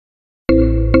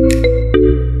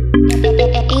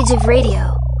Alternative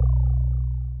Radio.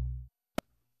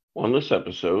 On this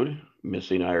episode,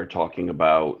 Missy and I are talking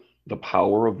about the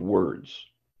power of words.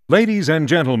 Ladies and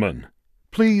gentlemen,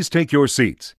 please take your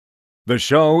seats. The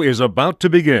show is about to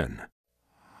begin.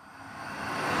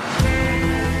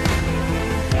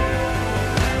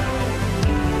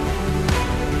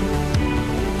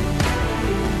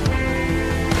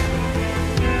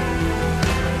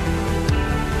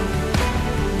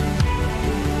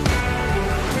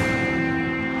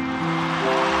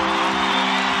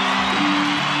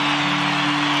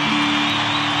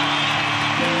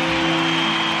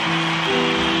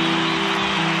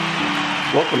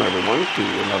 Welcome, everyone, to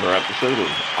another episode of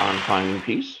On Finding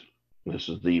Peace. This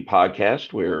is the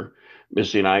podcast where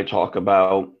Missy and I talk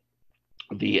about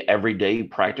the everyday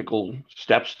practical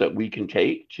steps that we can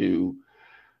take to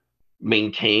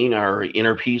maintain our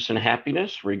inner peace and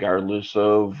happiness, regardless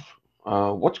of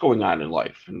what's going on in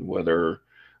life. And whether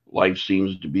life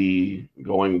seems to be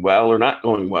going well or not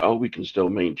going well, we can still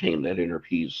maintain that inner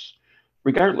peace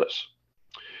regardless.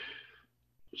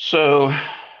 So,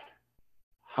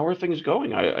 how are things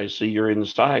going? I see you're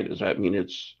inside. Does that mean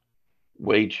it's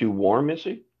way too warm,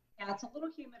 Missy? Yeah, it's a little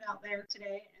humid out there today,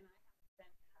 and I haven't been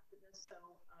after this, so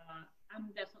I'm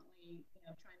definitely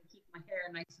trying to keep my hair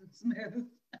nice and smooth.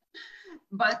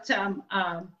 But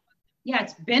yeah,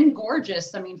 it's been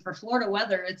gorgeous. I mean, for Florida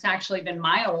weather, it's actually been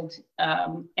mild,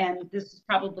 and this is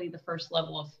probably the first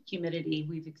level of humidity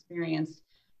we've experienced,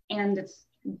 and it's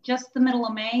just the middle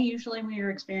of May. Usually we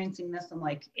are experiencing this in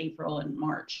like April and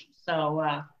March.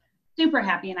 So super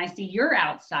happy. And I see you're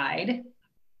outside.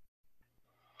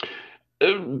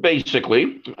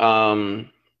 Basically,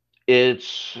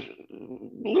 it's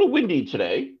a little windy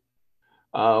today.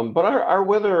 But our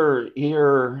weather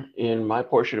here in my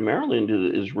portion of Maryland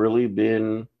has really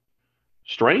been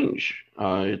strange.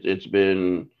 It's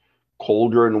been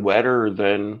colder and wetter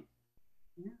than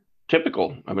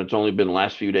typical. I mean, it's only been the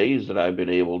last few days that I've been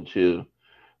able to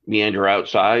meander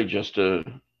outside just to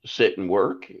sit and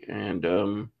work.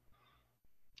 And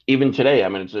even today, I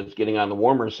mean, it's getting on the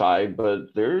warmer side,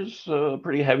 but there's a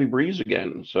pretty heavy breeze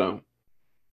again. So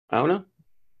I don't know.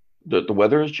 The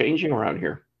weather is changing around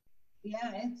here.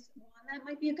 Yeah, that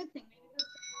might be a good thing. Maybe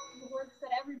that's the words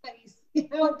that everybody's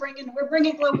we're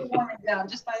bringing global warming down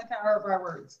just by the power of our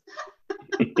words.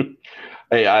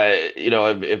 Hey,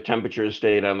 if temperatures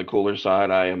stayed on the cooler side,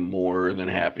 I am more than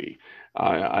happy.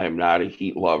 I am not a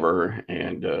heat lover,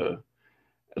 and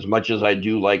as much as I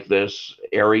do like this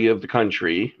area of the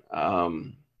country,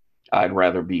 I'd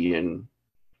rather be in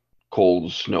cold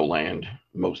snowland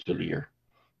most of the year.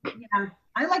 Yeah,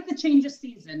 I like the change of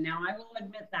season. Now, I will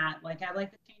admit that. Like, I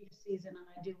like the change of season, and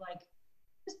I do like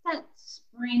just that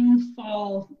spring,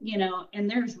 fall, and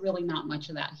there's really not much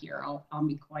of that here. I'll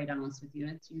be quite honest with you.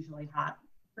 It's usually hot,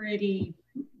 pretty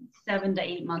 7 to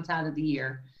 8 months out of the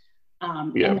year.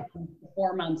 And then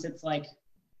 4 months, it's like,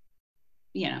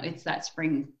 it's that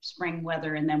spring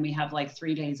weather, and then we have like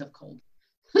 3 days of cold.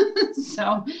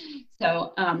 So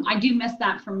I do miss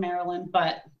that from Maryland,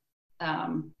 but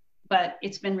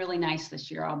it's been really nice this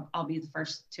year. I'll be the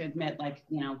first to admit, like,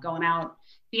 going out,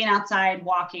 being outside,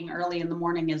 walking early in the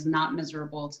morning is not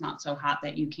miserable. It's not so hot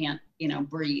that you can't,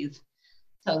 breathe.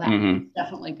 So that's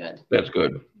definitely good. That's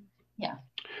good. Yeah.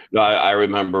 No, I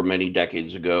remember many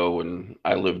decades ago when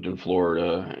I lived in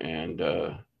Florida, and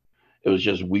it was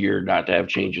just weird not to have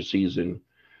change of season.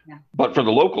 Yeah. But for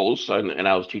the locals, and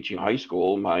I was teaching high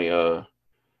school, my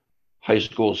high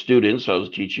school students, I was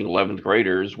teaching 11th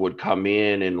graders, would come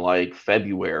in like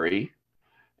February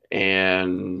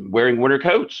and wearing winter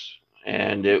coats.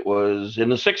 And it was in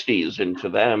the 60s. And to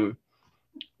them,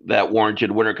 that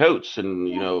warranted winter coats. And,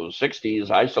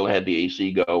 60s, I still had the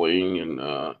AC going. And,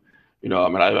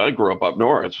 I grew up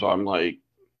north. So I'm like,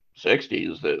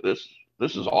 60s,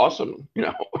 this is awesome,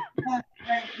 Yeah, right,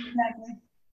 exactly.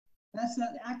 That's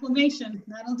an acclimation.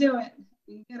 That'll do it.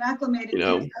 You get acclimated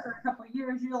to it for a couple of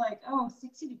years, you're like,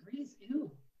 60 degrees,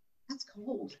 ew, that's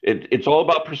cold. It's all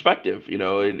about perspective.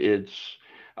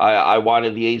 I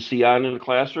wanted the AC on in the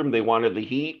classroom. They wanted the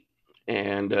heat,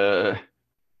 and of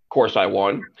course I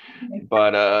won.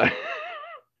 But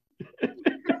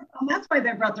that's why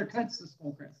they brought their coats to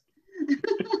school, Chris.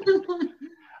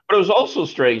 But it was also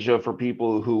strange for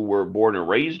people who were born and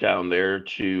raised down there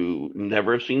to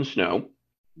never have seen snow,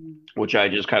 which I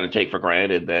just kind of take for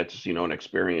granted. That's, an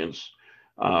experience.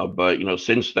 But,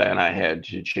 since then, I had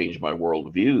to change my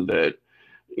worldview that,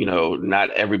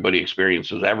 not everybody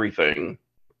experiences everything.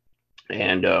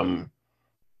 And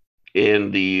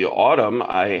in the autumn,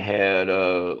 I had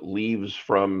leaves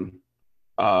from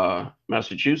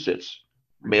Massachusetts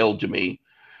mailed to me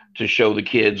to show the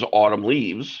kids autumn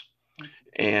leaves.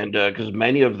 And because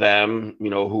many of them,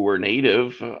 who were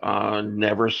native,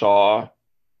 never saw,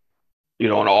 an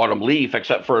autumn leaf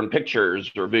except for in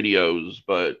pictures or videos,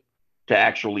 but to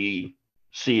actually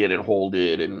see it and hold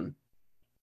it. And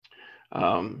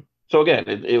so again,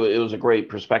 it was a great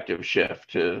perspective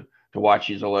shift to watch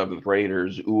these 11th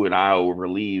graders ooh and ah over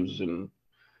leaves. And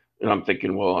I'm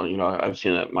thinking, well, I've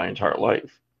seen that my entire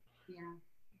life. Yeah.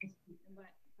 But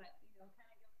kind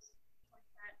of goes like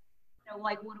that,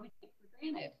 like what do we take for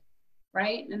granted?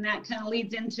 Right. And that kind of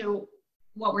leads into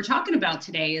what we're talking about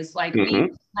today is like we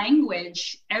use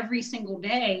language every single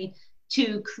day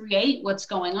to create what's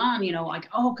going on, like,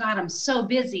 oh God, I'm so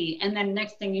busy. And then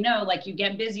next thing you know, like you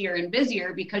get busier and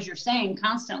busier because you're saying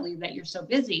constantly that you're so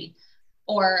busy,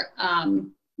 or,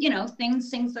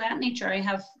 things of that nature. I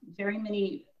have very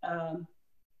many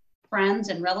friends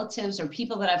and relatives, or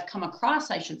people that I've come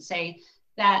across, I should say,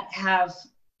 that have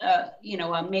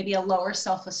maybe a lower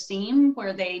self-esteem,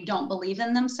 where they don't believe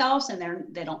in themselves and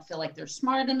they don't feel like they're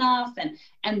smart enough,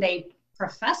 and they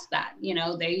profess that,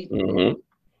 they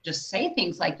just say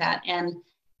things like that, and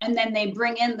then they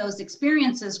bring in those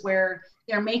experiences where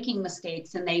they're making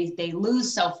mistakes, and they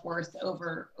lose self-worth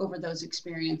over those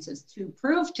experiences to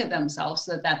prove to themselves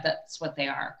that that's what they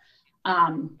are.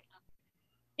 And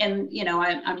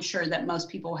I'm sure that most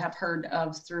people have heard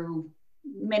of, through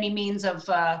many means of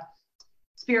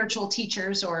spiritual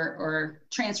teachers or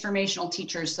transformational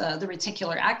teachers, the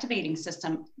reticular activating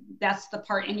system. That's the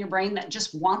part in your brain that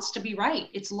just wants to be right.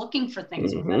 It's looking for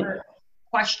things. Whatever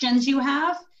questions you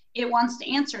have, it wants to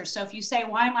answer. So if you say,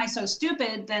 why am I so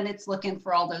stupid? Then it's looking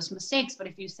for all those mistakes. But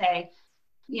if you say,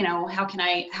 how can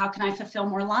I fulfill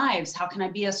more lives? How can I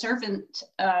be a servant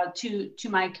to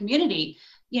my community?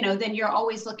 Then you're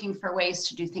always looking for ways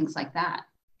to do things like that.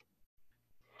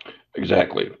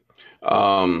 Exactly.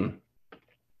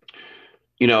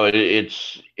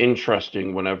 It's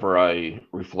interesting whenever I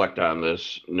reflect on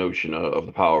this notion of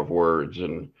the power of words,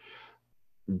 and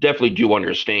definitely do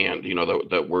understand,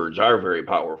 that words are very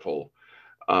powerful.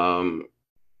 But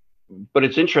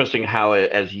it's interesting how,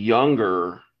 as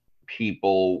younger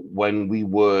people, when we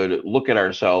would look at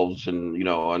ourselves and,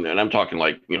 and I'm talking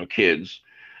like, kids,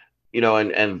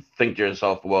 and think to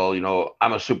yourself, well,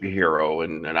 I'm a superhero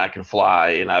and I can fly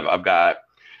and I've got,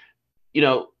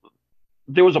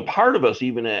 there was a part of us,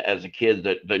 even as a kid,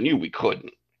 that knew we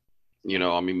couldn't.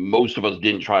 Most of us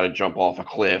didn't try to jump off a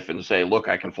cliff and say, look,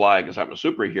 I can fly because I'm a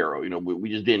superhero. We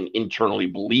just didn't internally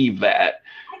believe that.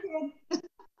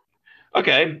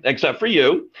 Okay, except for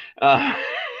you.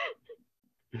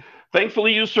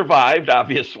 Thankfully, you survived,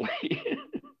 obviously.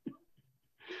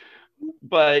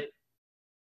 But,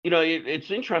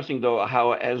 it's interesting, though,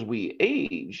 how as we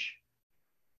age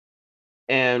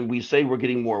and we say we're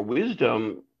getting more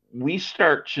wisdom, we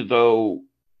start to, though,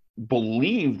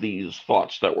 believe these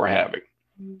thoughts that we're having.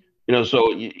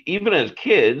 So even as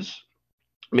kids,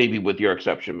 maybe with your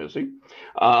exception, Missy,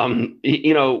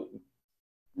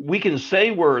 we can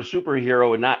say we're a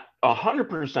superhero and not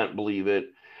 100% believe it,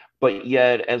 but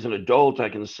yet as an adult, I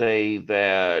can say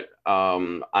that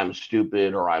I'm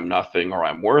stupid or I'm nothing or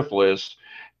I'm worthless,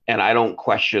 and I don't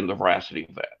question the veracity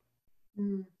of that.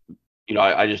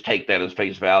 I just take that as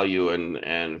face value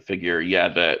and figure, yeah,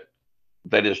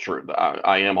 that is true.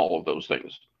 I am all of those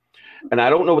things. And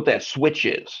I don't know what that switch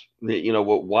is.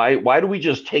 Why do we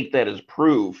just take that as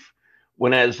proof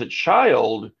when, as a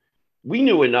child, we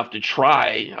knew enough to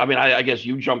try? I guess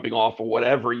you jumping off or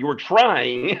whatever, you were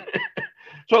trying.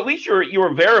 So at least you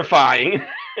were verifying,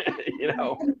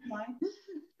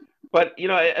 But,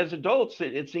 as adults,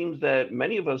 it seems that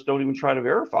many of us don't even try to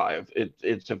verify.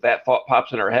 If that thought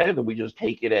pops in our head, then we just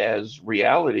take it as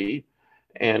reality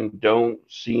and don't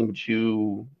seem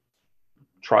to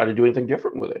try to do anything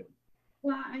different with it.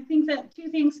 Well, I think that two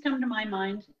things come to my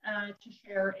mind to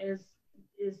share is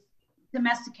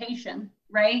domestication,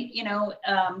 right?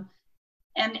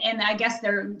 And I guess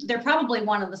they're probably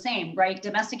one and the same, right?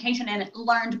 Domestication and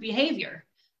learned behavior,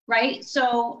 right?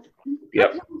 So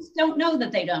parents don't know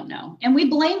that they don't know, and we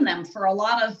blame them for a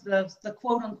lot of the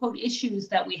quote unquote issues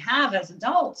that we have as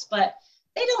adults, but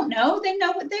they don't know. They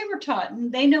know what they were taught,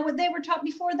 and they know what they were taught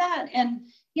before that, and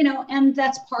and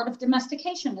that's part of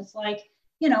domestication. It's like,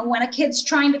 when a kid's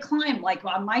trying to climb, like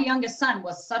my youngest son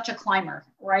was such a climber,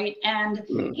 right? And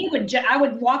I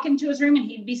would walk into his room and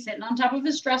he'd be sitting on top of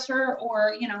his dresser,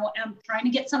 or, trying to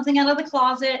get something out of the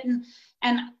closet.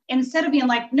 And instead of being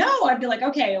like, no, I'd be like,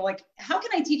 okay, like, how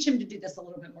can I teach him to do this a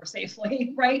little bit more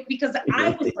safely, right? Because I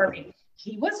was worried.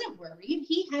 He wasn't worried.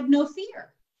 He had no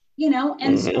fear,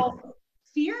 and so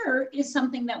fear is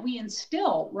something that we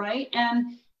instill, right?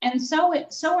 And so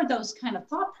are those kind of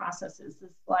thought processes.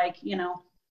 It's like,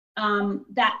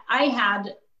 that I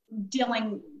had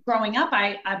dealing growing up.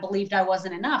 I believed I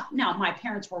wasn't enough. Now, my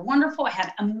parents were wonderful. I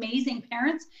had amazing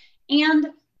parents, and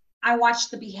I watched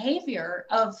the behavior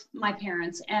of my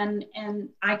parents, and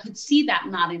I could see that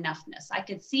not enoughness. I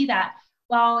could see that,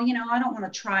 well, I don't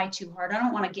want to try too hard. I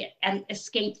don't want to get and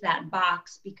escape that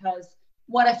box, because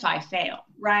what if I fail,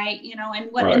 right?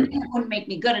 And what, Right. and that wouldn't make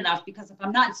me good enough, because if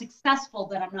I'm not successful,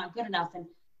 then I'm not good enough. And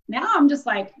now I'm just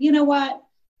like, you know what?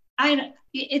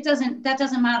 That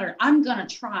doesn't matter. I'm going to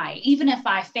try, even if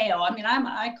I fail. I mean,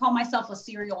 I call myself a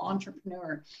serial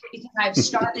entrepreneur, because I've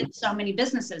started so many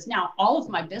businesses. Now, all of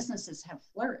my businesses have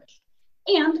flourished,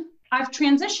 and I've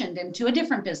transitioned into a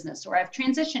different business, or I've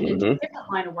transitioned into a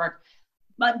different line of work.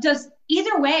 But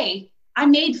either way, I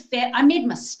made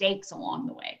mistakes along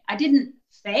the way. I didn't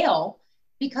fail,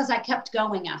 because I kept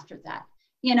going after that,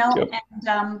 Yep.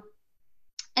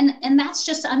 and that's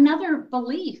just another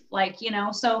belief,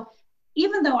 so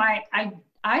even though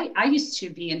I used to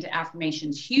be into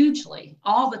affirmations hugely,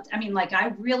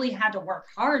 I really had to work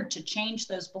hard to change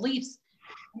those beliefs.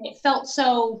 And it felt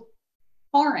so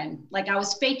foreign, like I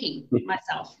was faking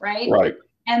myself, right? Right.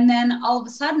 And then all of a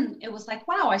sudden it was like,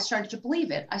 wow, I started to believe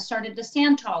it. I started to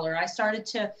stand taller. I started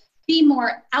to be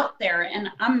more out there. And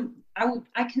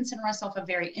I consider myself a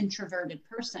very introverted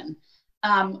person.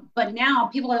 But now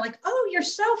people are like, oh, you're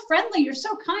so friendly. You're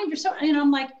so kind. You're so, I'm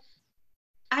like,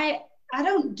 I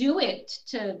don't do it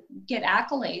to get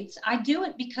accolades. I do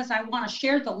it because I want to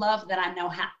share the love that I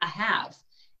know I have.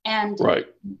 And Right.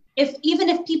 even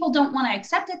if people don't want to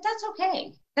accept it, that's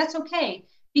okay. That's okay.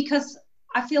 Because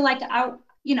I feel like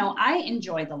I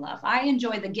enjoy the love. I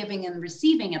enjoy the giving and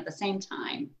receiving at the same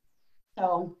time.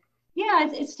 So yeah,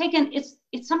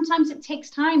 sometimes it takes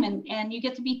time, and you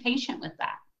get to be patient with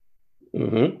that.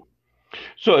 Mm-hmm.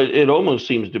 So it almost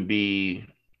seems to be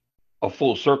a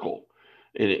full circle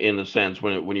in the sense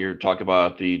when you're talking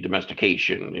about the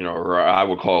domestication, or I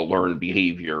would call it learned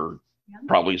behavior, Yeah.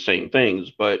 probably same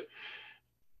things, but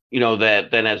that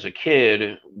then as a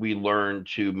kid, we learn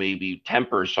to maybe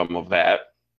temper some of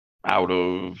that out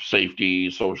of safety,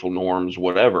 social norms,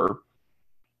 whatever.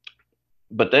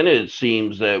 But then it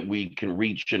seems that we can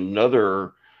reach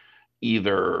another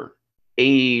either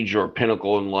age or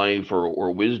pinnacle in life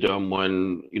or wisdom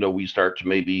when we start to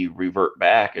maybe revert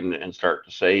back and start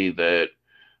to say that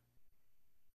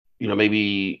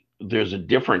maybe there's a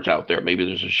difference out there, maybe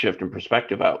there's a shift in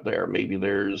perspective out there, maybe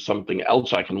there's something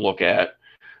else I can look at,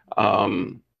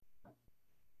 and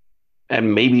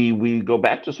maybe we go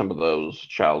back to some of those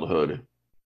childhood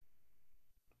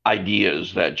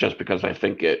ideas that just because I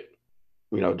think it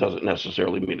doesn't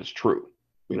necessarily mean it's true,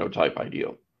 type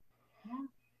ideal. Yeah.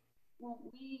 Well,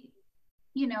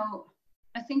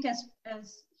 I think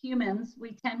as humans,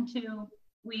 we tend to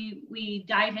we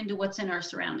dive into what's in our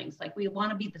surroundings. Like, we want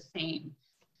to be the same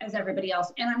as everybody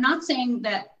else. And I'm not saying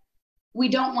that we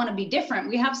don't want to be different.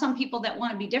 We have some people that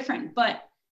want to be different, but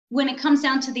when it comes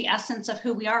down to the essence of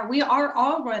who we are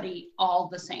already all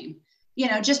the same.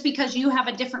 Just because you have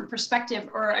a different perspective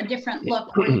or a different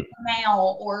look, or you're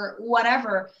male or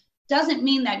whatever, doesn't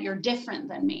mean that you're different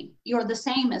than me. You're the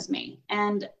same as me.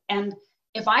 And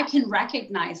if I can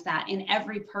recognize that in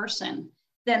every person,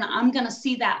 then I'm going to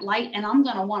see that light, and I'm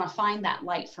going to want to find that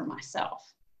light for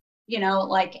myself.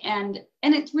 And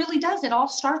it really does. It all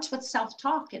starts with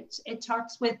self-talk. It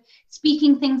starts with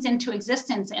speaking things into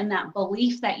existence, and that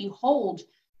belief that you hold.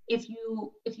 If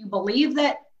you believe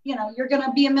that, you're going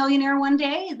to be a millionaire one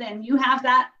day, then you have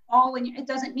that all in. It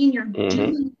doesn't mean you're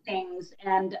doing things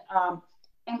and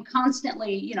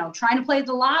constantly, trying to play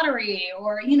the lottery,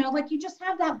 or, you just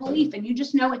have that belief and you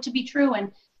just know it to be true.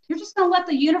 And you're just going to let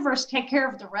the universe take care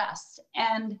of the rest.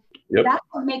 And Yep. That's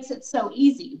what makes it so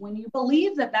easy. When you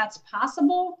believe that that's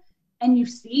possible, and you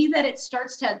see that it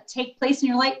starts to take place in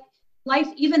your life,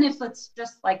 even if it's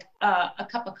just like a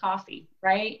cup of coffee,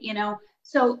 right?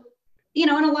 So,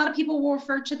 and a lot of people will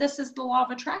refer to this as the law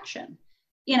of attraction,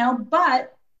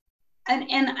 but,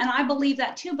 and I believe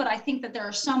that too, but I think that there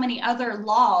are so many other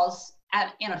laws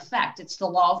in effect. It's the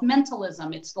law of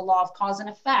mentalism. It's the law of cause and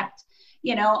effect,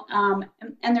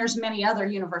 and there's many other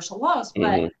universal laws,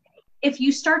 but if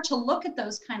you start to look at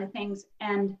those kind of things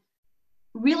and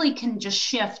really can just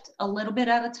shift a little bit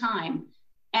at a time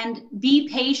and be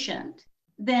patient,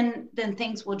 then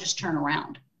things will just turn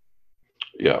around.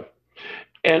 Yeah.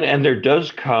 And there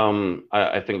does come,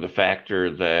 I think, the factor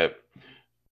that,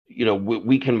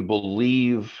 we can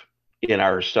believe in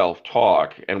our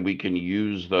self-talk, and we can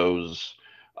use those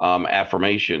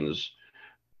affirmations,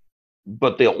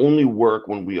 but they only work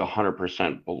when we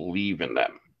 100% believe in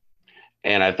them.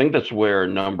 And I think that's where a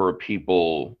number of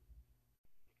people,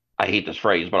 I hate this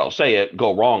phrase, but I'll say it,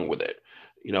 go wrong with it.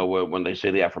 When they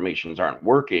say the affirmations aren't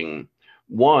working,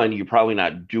 one, you're probably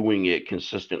not doing it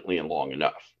consistently and long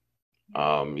enough.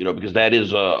 Because that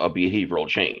is a behavioral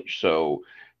change. So,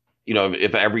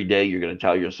 if every day you're going to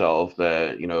tell yourself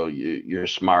that, you're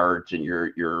smart and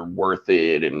you're worth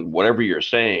it and whatever you're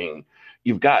saying,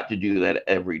 you've got to do that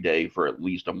every day for at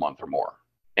least a month or more,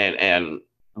 and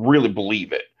really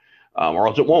believe it, or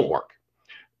else it won't work.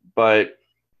 But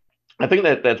I think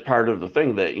that that's part of the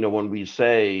thing that, when we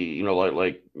say,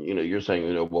 you're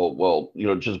saying,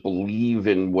 just believe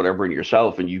in whatever in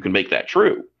yourself and you can make that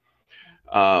true.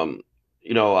 Um,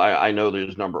 I know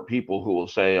there's a number of people who will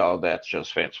say, oh, that's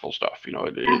just fanciful stuff,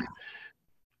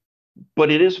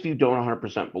 but it is if you don't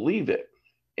 100% believe it.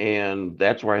 And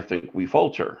that's where I think we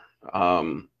falter.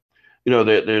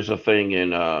 There's a thing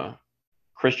in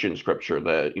Christian scripture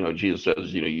that, Jesus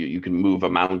says, you can move a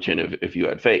mountain if you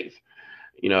had faith,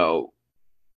 you know.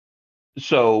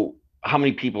 So how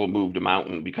many people moved a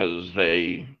mountain because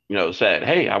they, said,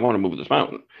 hey, I want to move this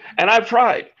mountain? And I've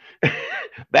tried.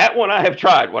 That one I have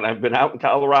tried when I've been out in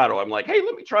Colorado. I'm like, hey,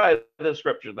 let me try this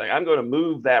scripture thing. I'm going to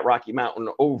move that Rocky Mountain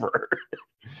over.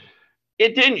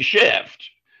 It didn't shift.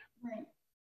 Right.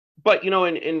 But,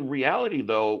 in reality,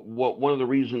 though, one of the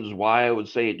reasons why I would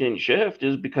say it didn't shift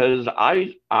is because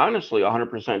I honestly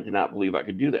 100% did not believe I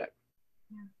could do that.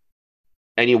 Yeah.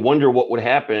 And you wonder what would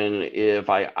happen if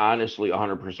I honestly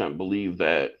 100% believed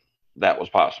that that was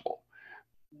possible.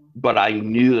 But I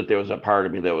knew that there was a part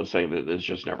of me that was saying that it's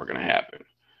just never going to happen.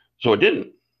 So it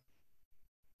didn't.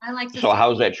 I like to So say, how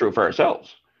is that true for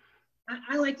ourselves?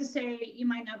 I like to say you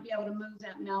might not be able to move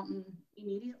that mountain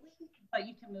immediately, but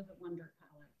you can move it one dirt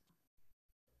pile.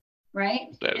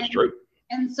 Right? That is true.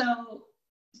 And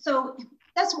so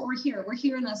that's what we're here. We're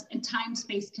here in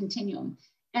time-space continuum.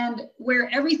 And where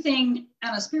everything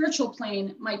on a spiritual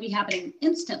plane might be happening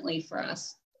instantly for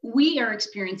us, we are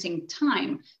experiencing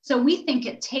time. So we think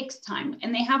it takes time.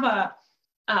 And they have a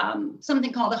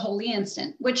something called a holy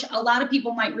instant, which a lot of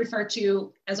people might refer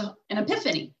to as an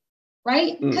epiphany,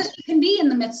 right? Because you can be in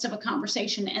the midst of a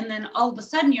conversation and then all of a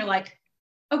sudden you're like,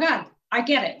 oh God, I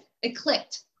get it. It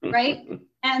clicked, right?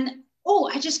 And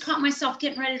I just caught myself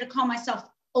getting ready to call myself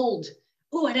old.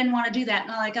 Oh, I didn't want to do that.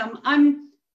 And I'm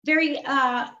very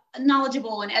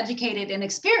knowledgeable and educated and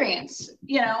experienced,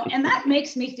 and that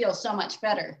makes me feel so much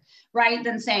better, right,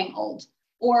 than saying old.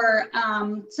 Or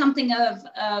something of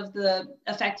the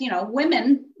effect,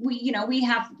 women, we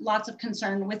have lots of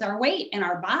concern with our weight and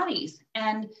our bodies.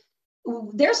 And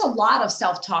there's a lot of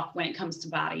self-talk when it comes to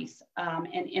bodies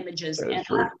and images. And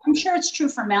I'm sure it's true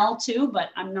for male too, but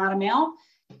I'm not a male.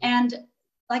 And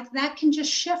like that can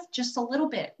just shift just a little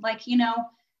bit. Like,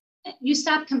 you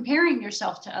stop comparing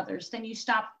yourself to others, then you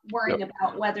stop worrying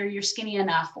about whether you're skinny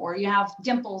enough or you have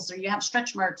dimples or you have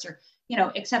stretch marks or,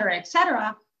 et cetera, et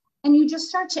cetera. And you just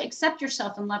start to accept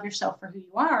yourself and love yourself for who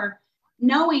you are,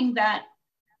 knowing that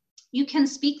you can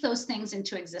speak those things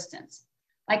into existence.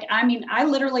 Like, I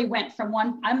literally went from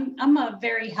I'm a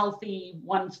very healthy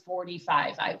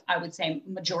 145, I would say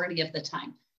majority of the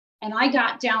time. And I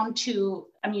got down to,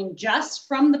 just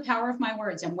from the power of my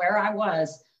words and where I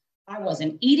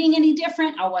wasn't eating any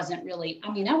different. I wasn't really,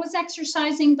 I was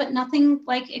exercising, but nothing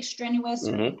like extraneous.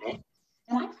 Mm-hmm.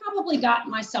 And I probably got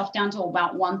myself down to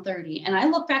about 130. And I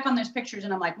look back on those pictures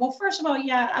and I'm like, well, first of all,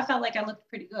 yeah, I felt like I looked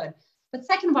pretty good. But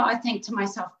second of all, I think to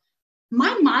myself,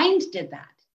 my mind did that.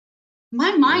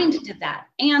 My mind did that.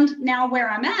 And now where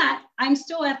I'm at, I'm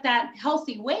still at that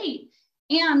healthy weight.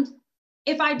 And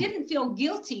if I didn't feel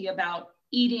guilty about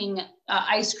eating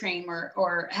ice cream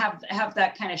or have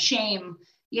that kind of shame,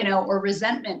 or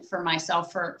resentment for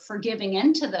myself for giving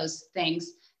into those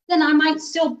things, then I might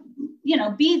still,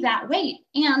 be that weight.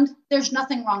 And there's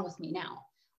nothing wrong with me now.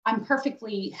 I'm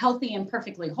perfectly healthy and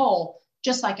perfectly whole,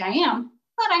 just like I am,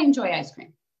 but I enjoy ice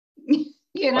cream,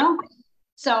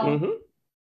 So,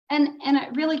 and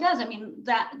it really does.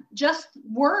 That just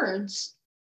words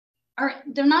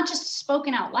they're not just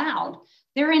spoken out loud.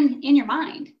 They're in your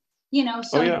mind.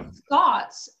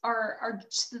 Thoughts are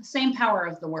just the same power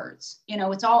of the words.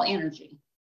 It's all energy.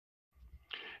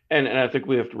 And I think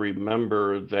we have to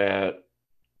remember that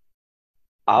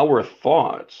our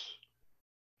thoughts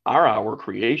are our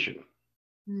creation.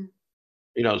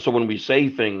 So when we say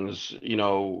things,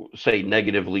 say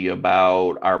negatively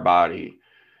about our body,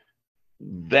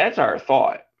 that's our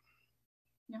thought,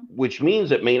 which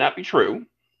means it may not be true.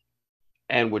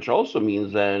 And which also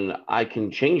means then I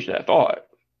can change that thought.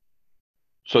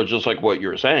 So just like what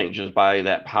you're saying, just by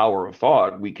that power of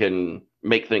thought, we can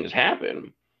make things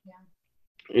happen.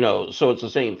 So it's the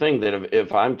same thing that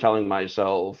if I'm telling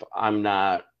myself I'm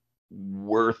not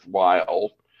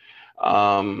worthwhile,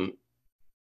 um,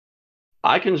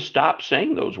 I can stop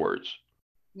saying those words,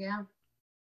 Yeah.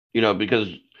 because,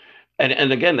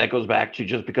 and again, that goes back to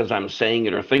just because I'm saying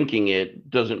it or thinking it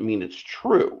doesn't mean it's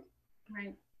true.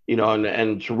 Right.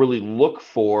 And to really look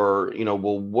for,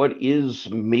 well, what is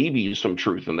maybe some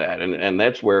truth in that? And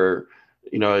that's where,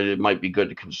 it might be good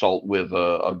to consult with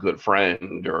a good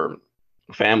friend or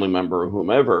a family member or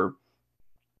whomever,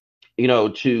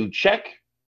 to check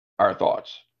our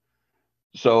thoughts.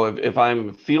 So if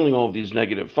I'm feeling all of these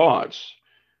negative thoughts,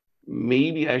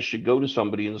 maybe I should go to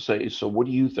somebody and say, so what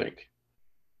do you think?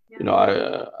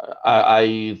 Yeah.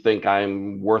 I think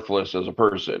I'm worthless as a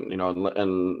person,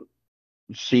 and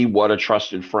see what a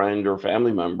trusted friend or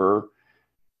family member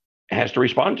has to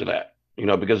respond to that,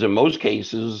 because in most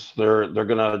cases they're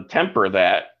going to temper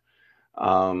that,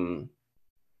 um,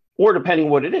 or depending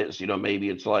what it is, maybe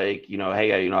it's like,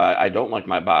 hey, I don't like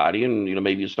my body, and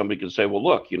maybe somebody could say, well,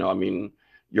 look, I mean,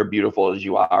 you're beautiful as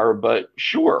you are, but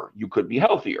sure, you could be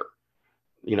healthier,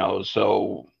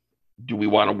 so do we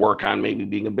want to work on maybe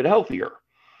being a bit healthier?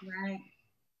 Right.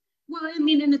 Well, I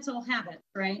mean, and it's all habits,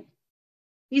 right?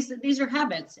 These are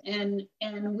habits, and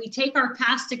we take our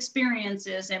past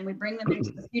experiences and we bring them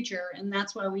into the future, and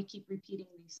that's why we keep repeating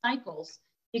these cycles,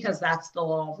 because that's the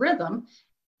law of rhythm.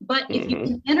 But if you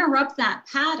can interrupt that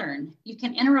pattern, you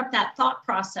can interrupt that thought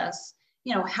process,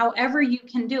 however you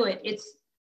can do it.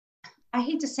 I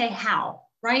hate to say how,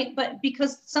 right? But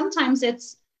because sometimes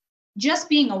it's just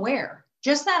being aware.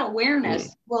 Just that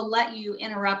awareness will let you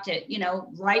interrupt it,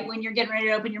 right when you're getting ready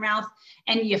to open your mouth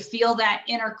and you feel that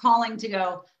inner calling to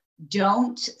go,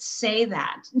 don't say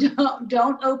that.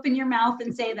 Don't open your mouth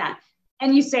and say that.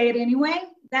 And you say it anyway.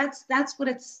 That's what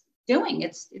it's doing.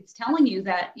 It's telling you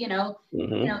that,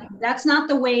 that's not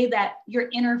the way that your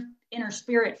inner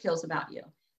spirit feels about you.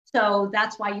 So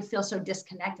that's why you feel so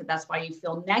disconnected. That's why you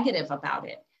feel negative about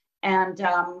it. And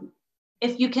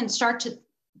if you can start to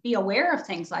be aware of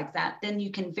things like that, then you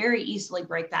can very easily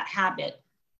break that habit.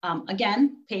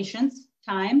 Again, patience,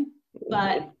 time,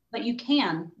 but you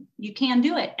can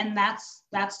do it. And that's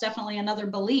definitely another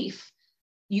belief.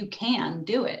 You can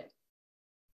do it.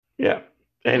 Yeah.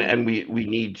 And we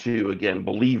need to, again,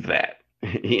 believe that,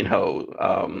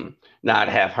 not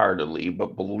half-heartedly,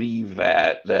 but believe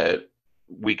that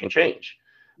we can change.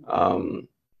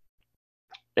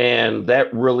 And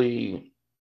that really,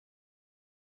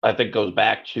 I think, goes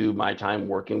back to my time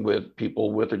working with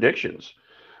people with addictions,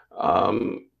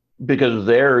 because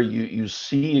there you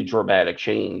see a dramatic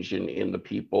change in the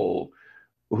people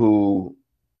who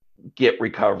get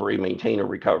recovery, maintain a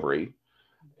recovery,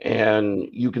 and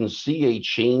you can see a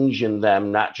change in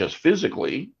them, not just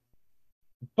physically,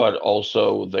 but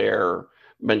also their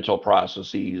mental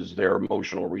processes, their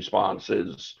emotional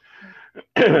responses,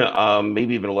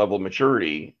 maybe even a level of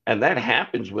maturity, and that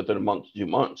happens within a month to 2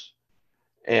 months.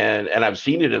 And I've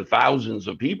seen it in thousands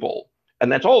of people,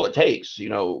 and that's all it takes.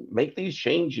 Make these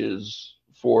changes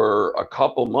for a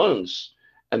couple months,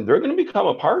 and they're going to become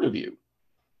a part of you.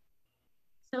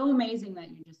 So amazing that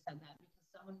you just said that, because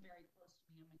someone very close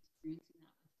to me, I'm experiencing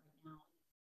that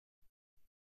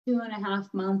with right now.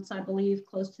 2.5 months, I believe,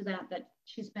 close to that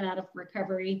she's been out of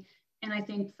recovery. And I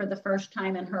think for the first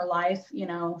time in her life,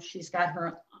 she's got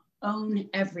her own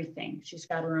everything. She's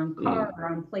got her own car, her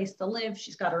own place to live.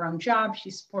 She's got her own job.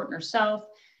 She's supporting herself.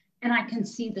 And I can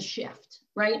see the shift,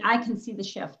 right? I can see the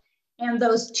shift. And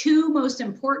those two most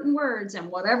important words and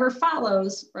whatever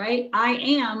follows, right? I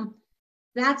am,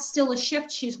 that's still a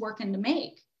shift she's working to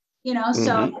make,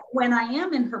 So when I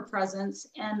am in her presence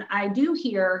and I do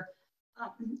hear,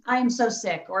 I am so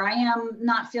sick, or I am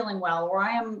not feeling well, or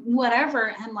I am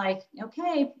whatever, I'm like,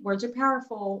 okay, words are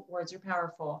powerful. Words are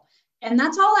powerful. And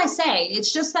that's all I say.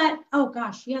 It's just that, oh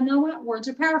gosh, you know what? Words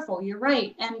are powerful. You're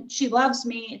right. And she loves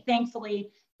me, thankfully,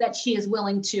 that she is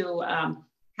willing to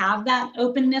have that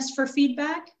openness for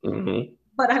feedback.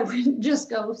 But I wouldn't just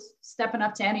go stepping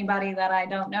up to anybody that I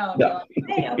don't know and be like,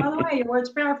 hey, oh, by the way, your word's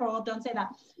powerful. Don't say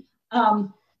that.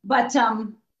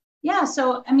 Yeah,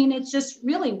 so I mean, it's just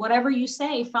really whatever you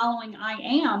say following I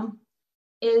am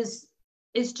is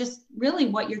just really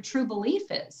what your true belief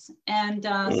is. And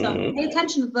so pay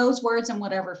attention to those words and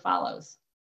whatever follows.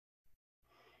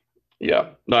 Yeah,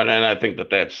 no, and I think that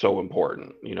that's so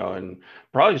important, and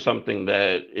probably something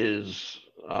that is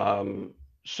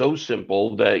so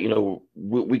simple that,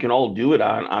 we can all do it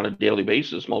on a daily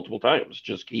basis multiple times.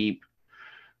 Just keep,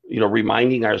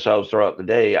 reminding ourselves throughout the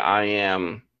day, I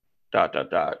am ...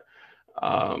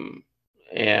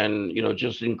 And,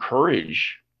 just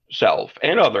encourage self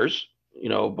and others,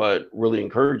 but really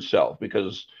encourage self,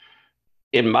 because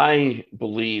in my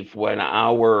belief, when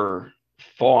our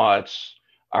thoughts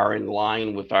are in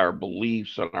line with our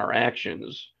beliefs and our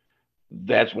actions,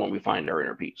 that's when we find our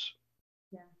inner peace.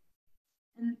 Yeah.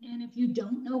 And if you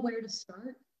don't know where to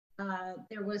start,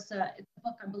 there was a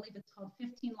book, I believe it's called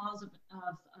 15 Laws of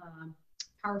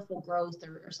Powerful Growth,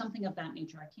 or something of that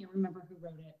nature. I can't remember who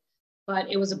wrote it, but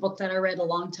it was a book that I read a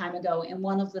long time ago. And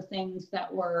one of the things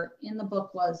that were in the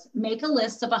book was make a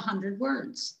list of 100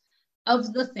 words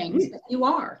of the things that you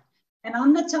are. And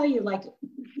I'm going to tell you, like,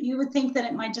 you would think that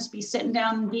it might just be sitting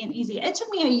down and being easy. It took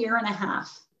me a year and a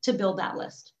half to build that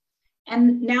list.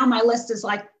 And now my list is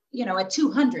like, at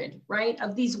 200, right?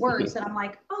 Of these words that I'm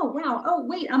like, oh, wow. Oh,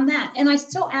 wait, I'm that. And I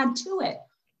still add to it.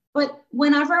 But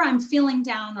whenever I'm feeling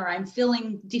down or I'm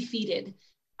feeling defeated,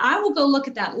 I will go look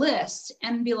at that list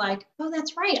and be like, oh,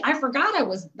 that's right. I forgot I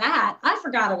was that. I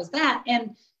forgot I was that.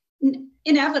 And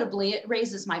inevitably it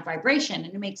raises my vibration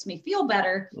and it makes me feel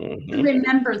better to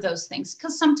remember those things,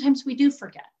 because sometimes we do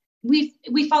forget. We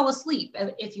fall asleep,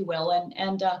 if you will.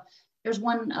 And there's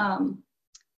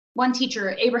one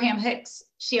teacher, Abraham Hicks,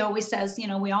 she always says,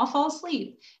 we all fall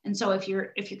asleep. And so if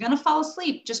you're going to fall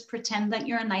asleep, just pretend that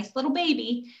you're a nice little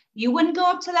baby. You wouldn't go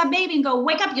up to that baby and go,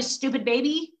 wake up, you stupid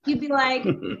baby. You'd be like,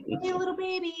 hey, little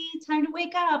baby, time to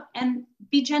wake up, and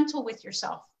be gentle with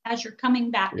yourself as you're coming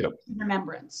back to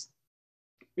remembrance.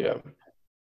 Yeah.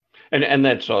 And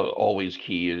that's always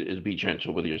key, is be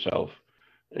gentle with yourself.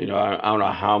 I don't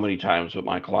know how many times with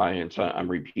my clients I'm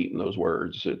repeating those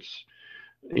words. It's,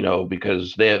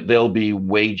 because they'll be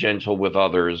way gentle with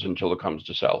others until it comes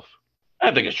to self.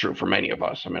 I think it's true for many of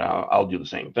us. I mean, I'll do the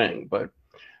same thing, but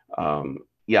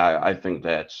I think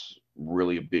that's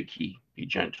really a big key. Be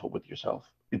gentle with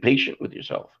yourself. Be patient with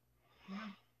yourself.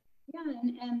 Yeah,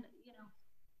 and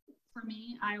for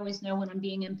me, I always know when I'm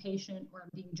being impatient or I'm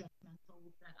being judgmental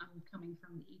that I'm coming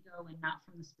from the ego and not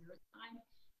from the spirit side.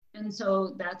 And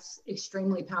so that's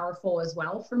extremely powerful as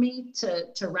well for me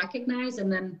to recognize.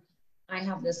 And then I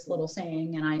have this little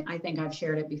saying, and I think I've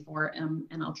shared it before, and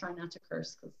I'll try not to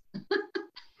curse.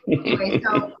 Anyway,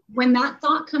 so when that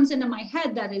thought comes into my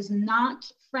head that is not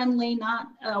friendly, not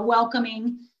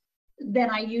welcoming, then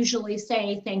I usually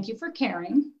say, thank you for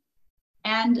caring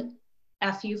and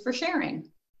F you for sharing.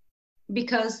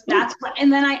 Because that's what,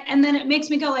 and then it makes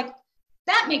me go like,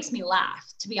 that makes me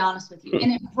laugh, to be honest with you.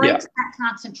 And it breaks that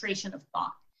concentration of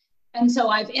thought. And so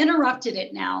I've interrupted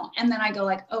it now. And then I go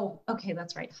like, oh, okay,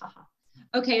 that's right. Haha.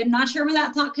 Okay, I'm not sure where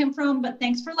that thought came from, but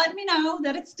thanks for letting me know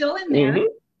that it's still in there.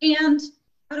 And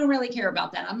I don't really care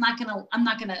about that. I'm not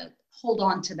gonna hold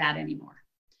on to that anymore.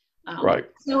 Right.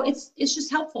 So it's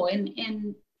just helpful.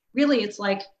 And really it's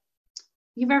like,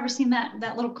 you've ever seen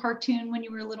that little cartoon when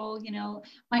you were little,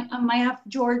 I have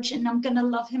George and I'm gonna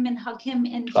love him and hug him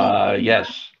and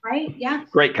yes. Right? Yeah.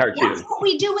 Great cartoon. That's what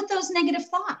we do with those negative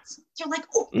thoughts. They're like,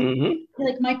 oh, they're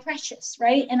like my precious,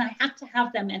 right? And I have to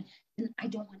have them, and I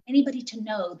don't want anybody to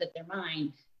know that they're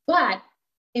mine. But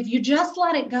if you just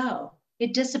let it go,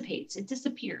 it dissipates, it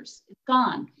disappears, it's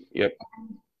gone. Yep.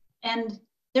 And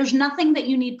there's nothing that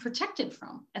you need protected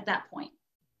from at that point.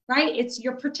 Right?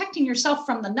 You're protecting yourself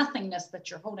from the nothingness that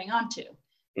you're holding on to.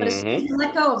 But as soon as you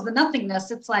let go of the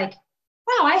nothingness, it's like,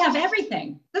 wow, I have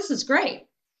everything. This is great.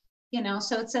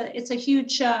 So it's a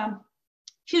huge,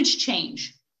 huge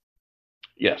change.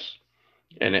 Yes.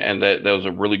 And that was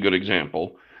a really good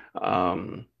example.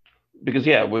 Because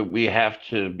we have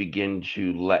to begin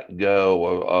to let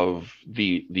go of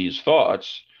these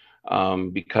thoughts,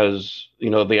 because,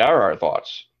 they are our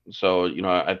thoughts. So,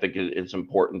 I think it's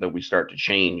important that we start to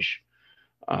change,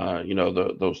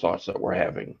 those thoughts that we're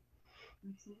having.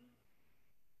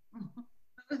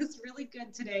 It was really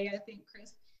good today, I think,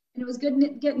 Chris. And it was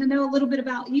good getting to know a little bit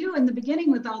about you in the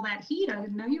beginning with all that heat. I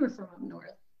didn't know you were from up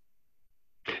north.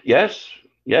 Yes.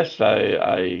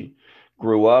 I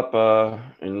grew up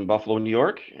in Buffalo, New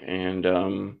York.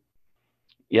 And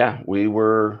we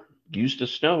were used to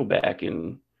snow back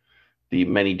in the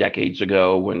many decades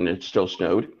ago when it still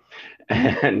snowed.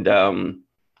 And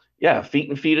feet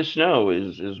and feet of snow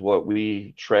is what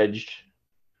we trudged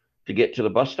to get to the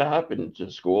bus stop and to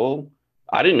school.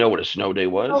 I didn't know what a snow day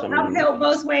was. Uphill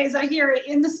both ways. I hear it,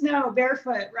 in the snow,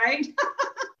 barefoot, right?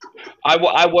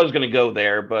 I was going to go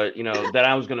there, but then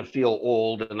I was going to feel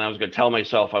old, and I was going to tell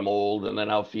myself I'm old, and then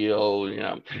I'll feel,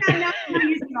 I'm not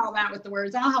using all that with the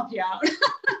words. I'll help you out.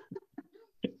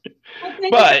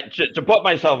 But to put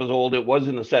myself as old, it was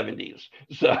in the 70s.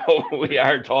 So we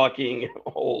are talking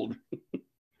old.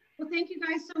 Well, thank you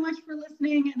guys so much for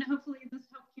listening, and hopefully this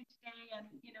helped you today. And,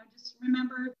 just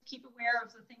remember, keep aware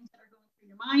of the things that are going through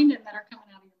your mind and that are coming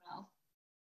out of your mouth.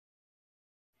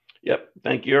 Yep.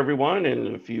 Thank you, everyone.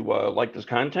 And if you like this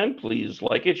content, please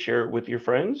like it, share it with your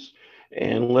friends.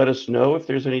 and let us know if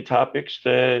there's any topics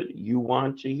that you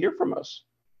want to hear from us.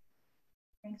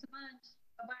 Thanks so much.